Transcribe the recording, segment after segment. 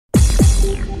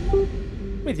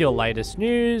With your latest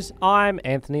news, I'm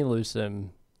Anthony Lewsome.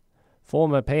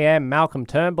 Former PM Malcolm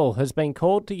Turnbull has been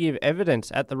called to give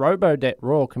evidence at the Robodebt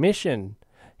Royal Commission.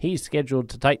 He's scheduled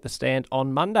to take the stand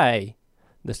on Monday.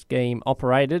 The scheme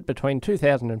operated between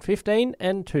 2015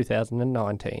 and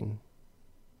 2019.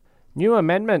 New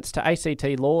amendments to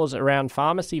ACT laws around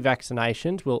pharmacy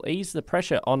vaccinations will ease the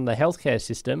pressure on the healthcare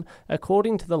system,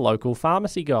 according to the local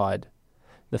pharmacy guide.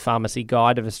 The Pharmacy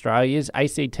Guide of Australia's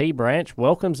ACT branch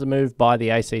welcomes the move by the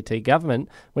ACT government,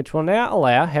 which will now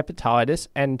allow hepatitis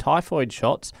and typhoid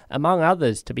shots, among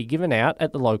others, to be given out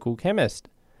at the local chemist.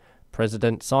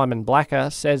 President Simon Blacker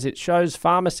says it shows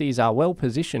pharmacies are well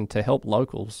positioned to help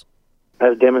locals.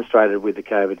 As demonstrated with the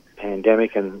COVID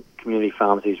pandemic and community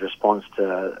pharmacies' response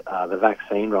to the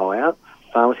vaccine rollout,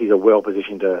 pharmacies are well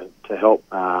positioned to help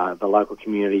the local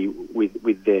community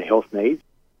with their health needs.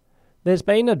 There's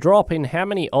been a drop in how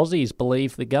many Aussies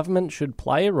believe the government should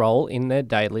play a role in their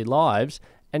daily lives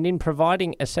and in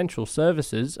providing essential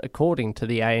services, according to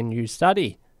the ANU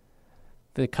study.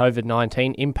 The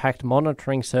COVID-19 Impact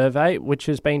Monitoring Survey, which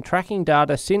has been tracking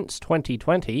data since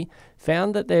 2020,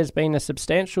 found that there's been a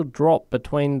substantial drop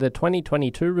between the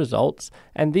 2022 results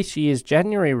and this year's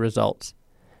January results.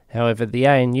 However, the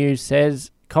ANU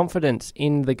says confidence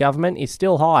in the government is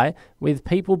still high, with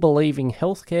people believing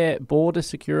healthcare, border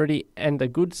security and a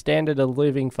good standard of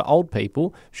living for old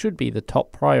people should be the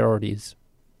top priorities.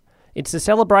 It's a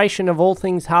celebration of all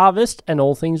things harvest and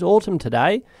all things autumn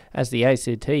today, as the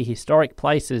ACT Historic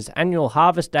Places annual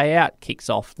Harvest Day Out kicks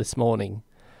off this morning.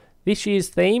 This year's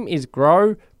theme is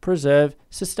Grow, Preserve,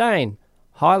 Sustain,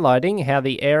 highlighting how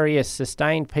the area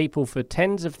sustained people for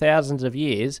tens of thousands of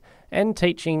years and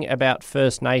teaching about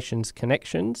First Nations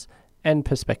connections and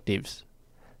perspectives.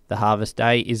 The Harvest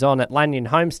Day is on at Lanyon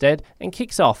Homestead and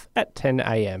kicks off at 10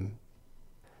 a.m.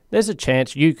 There's a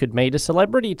chance you could meet a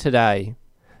celebrity today.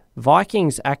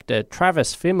 Vikings actor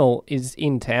Travis Fimmel is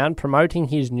in town promoting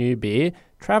his new beer,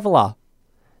 Traveller.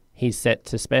 He's set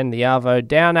to spend the arvo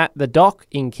down at the Dock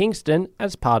in Kingston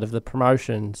as part of the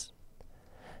promotions.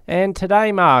 And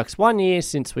today marks 1 year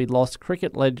since we lost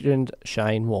cricket legend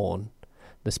Shane Warne.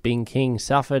 The Spin King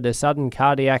suffered a sudden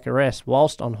cardiac arrest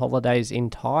whilst on holidays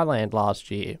in Thailand last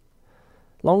year.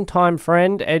 Longtime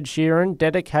friend Ed Sheeran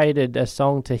dedicated a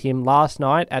song to him last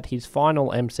night at his final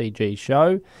MCG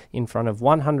show in front of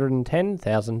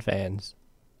 110,000 fans.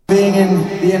 Being in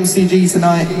the MCG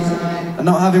tonight and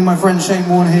not having my friend Shane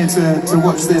Warne here to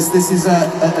watch this is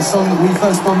a song that we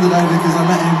first bonded over because I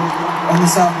met him on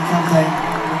this album campaign.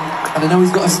 And I know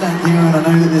he's got a stand here, and I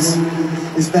know that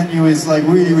this venue is like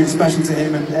really, really special to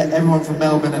him and everyone from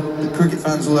Melbourne and the cricket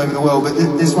fans all over the world. But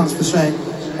this one's for Shane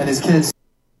and his kids.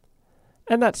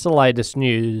 And that's the latest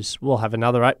news. We'll have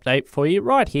another update for you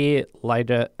right here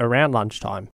later around lunchtime.